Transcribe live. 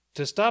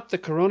To stop the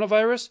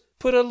coronavirus,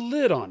 put a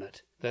lid on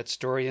it. That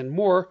story and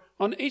more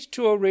on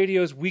H2O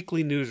Radio's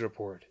weekly news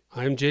report.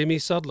 I'm Jamie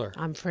Sudler.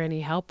 I'm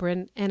Franny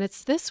Halperin, and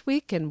it's This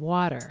Week in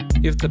Water.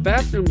 If the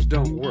bathrooms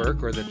don't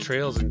work or the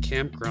trails and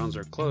campgrounds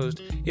are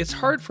closed, it's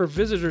hard for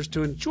visitors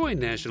to enjoy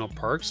national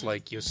parks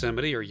like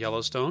Yosemite or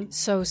Yellowstone.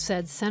 So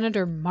said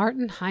Senator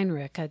Martin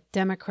Heinrich, a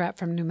Democrat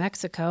from New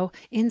Mexico,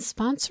 in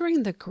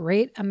sponsoring the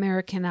Great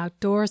American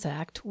Outdoors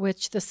Act,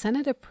 which the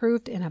Senate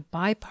approved in a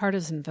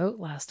bipartisan vote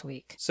last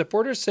week.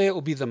 Supporters say it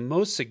will be the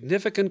most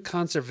significant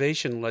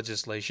conservation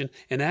legislation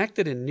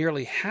enacted in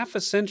nearly half a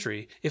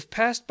century if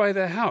passed by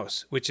the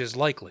House, which is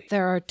likely.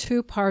 There are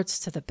two parts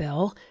to the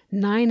bill.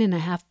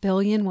 $9.5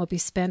 billion will be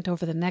spent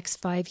over the next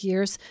 5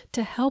 years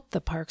to help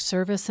the Park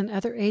Service and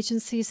other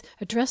agencies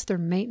address their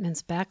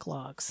maintenance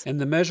backlogs. And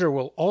the measure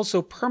will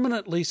also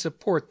permanently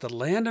support the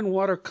Land and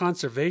Water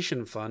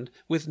Conservation Fund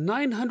with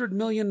 $900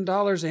 million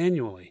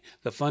annually.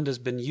 The fund has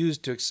been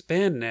used to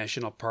expand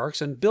national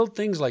parks and build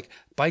things like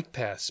bike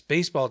paths,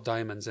 baseball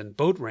diamonds, and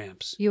boat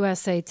ramps.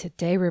 USA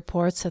Today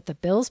reports that the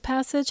bill's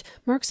passage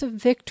marks a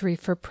victory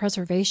for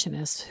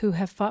preservationists who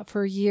have fought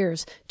for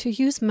years to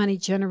use money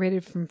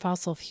generated from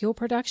fossil fuel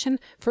production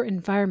for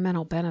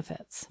environmental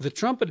benefits. The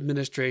Trump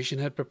administration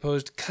had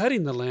proposed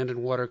cutting the Land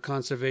and Water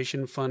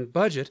Conservation Fund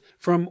budget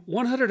from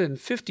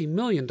 $150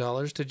 million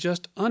to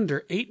just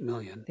under $8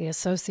 million. The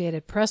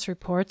Associated Press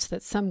reports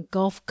that some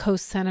Gulf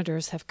Coast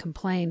senators have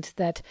complained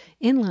that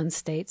inland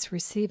states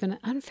receive an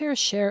unfair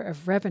share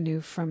of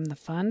revenue from the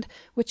fund,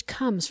 which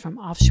comes from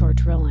offshore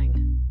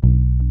drilling.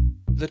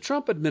 The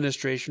Trump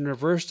administration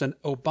reversed an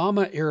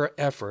Obama-era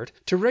effort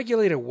to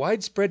regulate a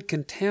widespread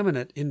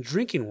contaminant in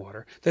drinking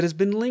water that has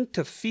been linked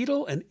to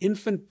fetal and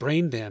infant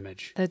brain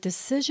damage. The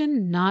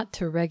decision not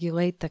to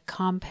regulate the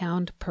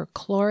compound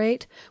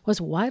perchlorate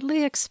was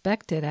widely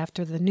expected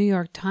after the New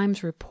York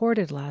Times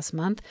reported last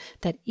month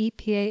that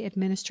EPA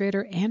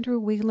Administrator Andrew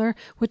Wheeler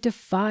would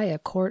defy a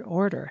court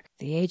order.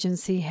 The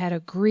agency had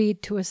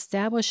agreed to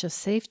establish a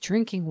safe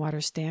drinking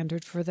water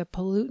standard for the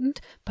pollutant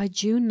by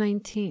June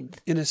 19th.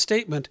 In a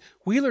statement,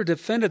 Wheeler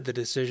defended the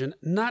decision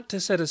not to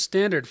set a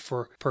standard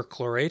for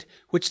perchlorate,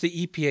 which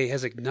the EPA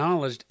has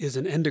acknowledged is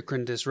an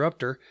endocrine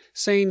disruptor,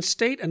 saying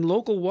state and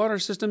local water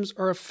systems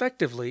are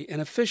effectively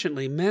and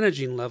efficiently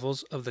managing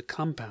levels of the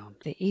compound.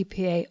 The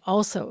EPA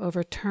also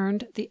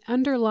overturned the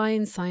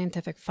underlying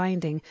scientific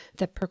finding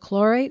that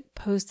perchlorate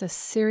posed a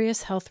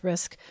serious health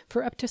risk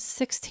for up to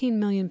 16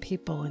 million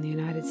people in the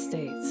United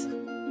States.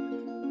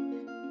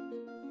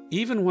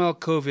 Even while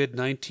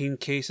COVID-19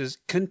 cases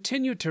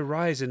continue to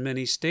rise in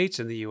many states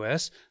in the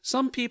U.S.,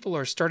 some people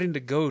are starting to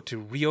go to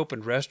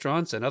reopened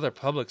restaurants and other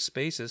public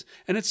spaces,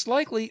 and it's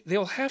likely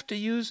they'll have to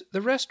use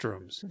the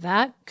restrooms.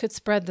 That could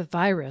spread the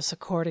virus,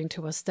 according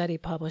to a study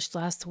published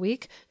last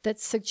week that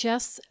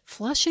suggests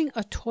flushing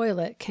a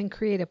toilet can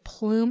create a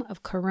plume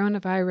of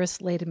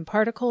coronavirus-laden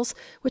particles,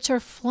 which are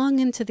flung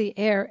into the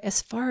air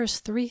as far as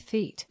 3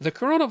 feet. The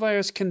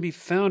coronavirus can be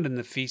found in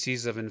the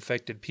feces of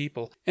infected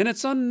people, and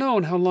it's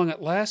unknown how long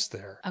it lasts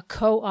there. A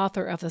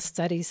co-author of the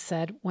study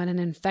said when an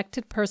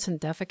infected person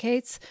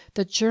defecates,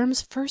 the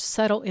germs first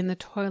settle in the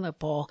toilet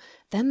bowl.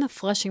 Then the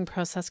flushing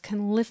process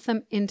can lift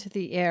them into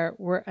the air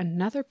where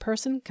another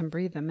person can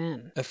breathe them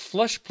in. A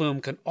flush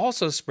plume can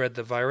also spread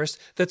the virus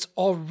that's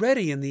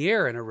already in the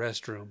air in a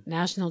restroom.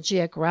 National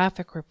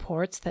Geographic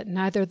reports that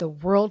neither the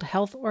World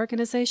Health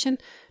Organization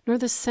nor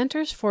the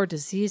Centers for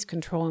Disease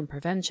Control and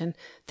Prevention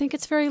think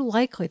it's very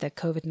likely that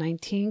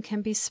COVID-19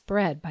 can be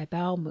spread by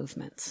bowel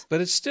movements.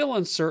 But it's still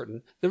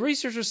uncertain. The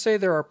researchers say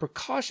there are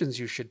precautions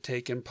you should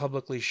take in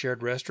publicly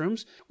shared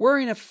restrooms.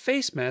 Wearing a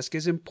face mask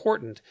is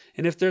important,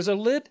 and if there's a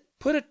lid,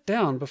 put it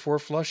down before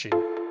flushing.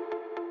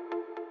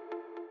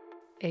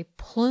 A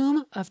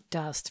plume of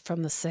dust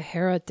from the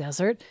Sahara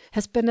Desert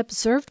has been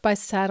observed by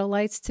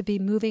satellites to be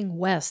moving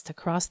west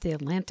across the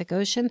Atlantic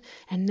Ocean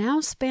and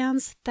now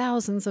spans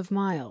thousands of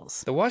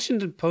miles. The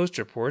Washington Post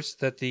reports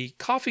that the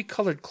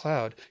coffee-colored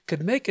cloud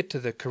could make it to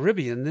the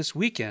Caribbean this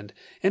weekend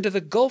and to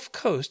the Gulf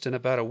Coast in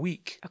about a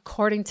week.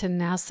 According to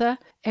NASA,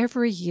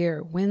 every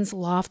year winds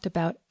loft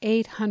about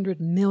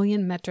 800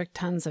 million metric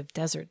tons of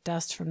desert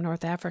dust from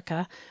North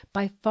Africa,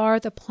 by far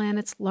the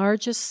planet's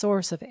largest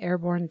source of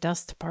airborne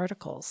dust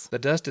particles. The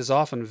dust is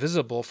often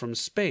visible from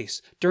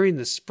space during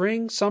the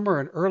spring, summer,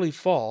 and early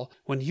fall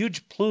when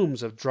huge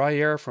plumes of dry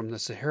air from the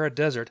Sahara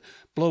Desert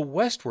blow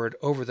westward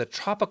over the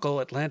tropical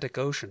Atlantic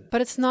Ocean.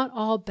 But it's not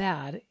all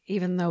bad,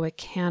 even though it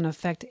can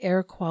affect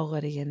air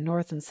quality in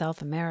North and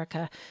South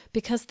America,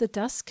 because the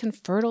dust can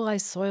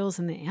fertilize soils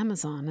in the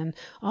Amazon and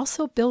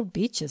also build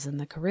beaches in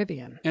the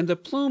Caribbean. And the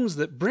plumes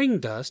that bring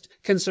dust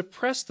can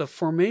suppress the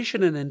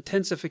formation and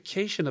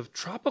intensification of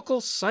tropical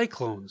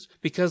cyclones,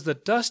 because the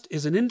dust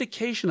is an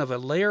indication of a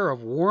layer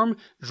of warm,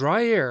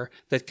 dry air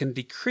that can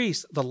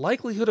decrease the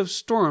likelihood of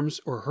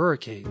storms or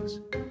hurricanes.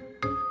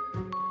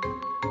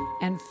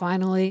 And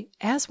finally,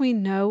 as we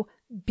know,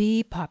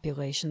 Bee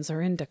populations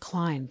are in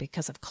decline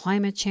because of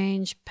climate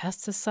change,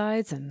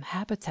 pesticides, and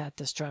habitat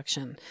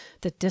destruction.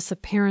 The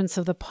disappearance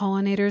of the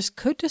pollinators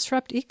could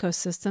disrupt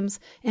ecosystems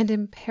and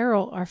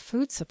imperil our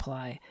food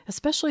supply,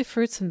 especially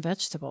fruits and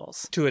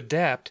vegetables. To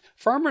adapt,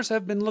 farmers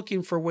have been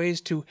looking for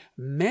ways to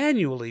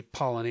manually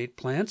pollinate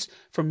plants,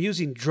 from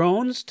using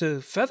drones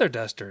to feather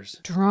dusters.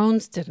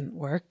 Drones didn't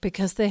work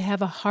because they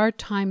have a hard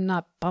time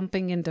not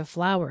bumping into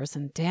flowers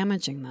and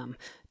damaging them.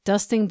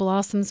 Dusting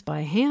blossoms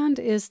by hand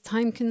is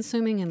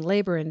time-consuming and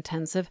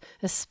labor-intensive,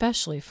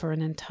 especially for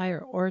an entire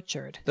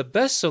orchard. The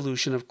best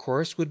solution, of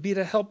course, would be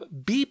to help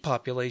bee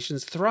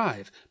populations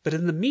thrive. But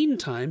in the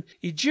meantime,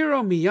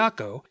 Ijiro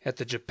Miyako at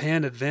the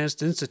Japan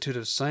Advanced Institute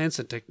of Science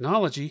and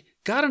Technology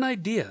got an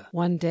idea.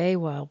 One day,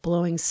 while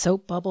blowing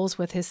soap bubbles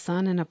with his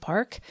son in a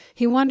park,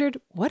 he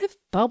wondered, what if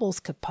bubbles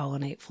could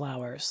pollinate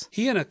flowers?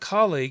 He and a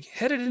colleague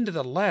headed into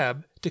the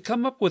lab to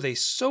come up with a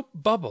soap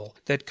bubble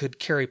that could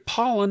carry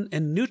pollen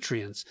and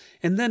nutrients,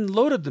 and then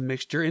loaded the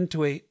mixture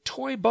into a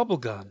toy bubble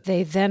gun.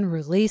 They then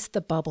released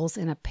the bubbles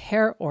in a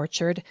pear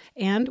orchard,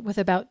 and with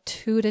about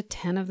 2 to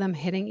 10 of them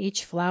hitting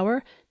each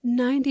flower,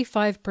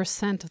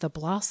 95% of the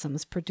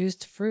blossoms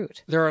produced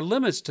fruit. There are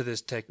limits to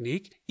this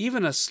technique.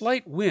 Even a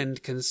slight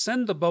wind can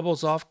send the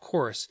bubbles off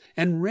course,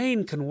 and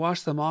rain can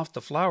wash them off the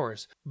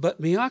flowers.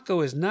 But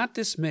Miyako is not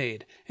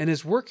dismayed and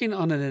is working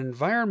on an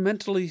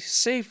environmentally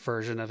safe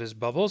version of his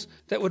bubbles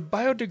that would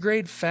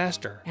biodegrade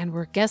faster. And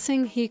we're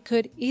guessing he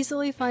could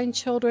easily find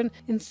children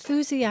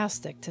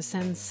enthusiastic to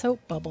send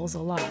soap bubbles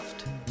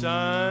aloft.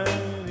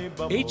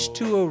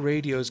 H2O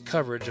Radio's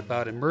coverage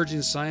about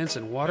emerging science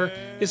and water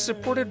is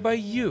supported by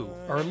you,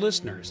 our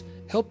listeners.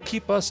 Help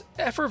keep us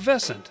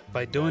effervescent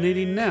by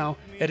donating now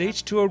at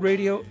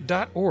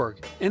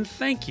h2oradio.org. And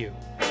thank you.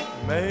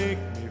 Make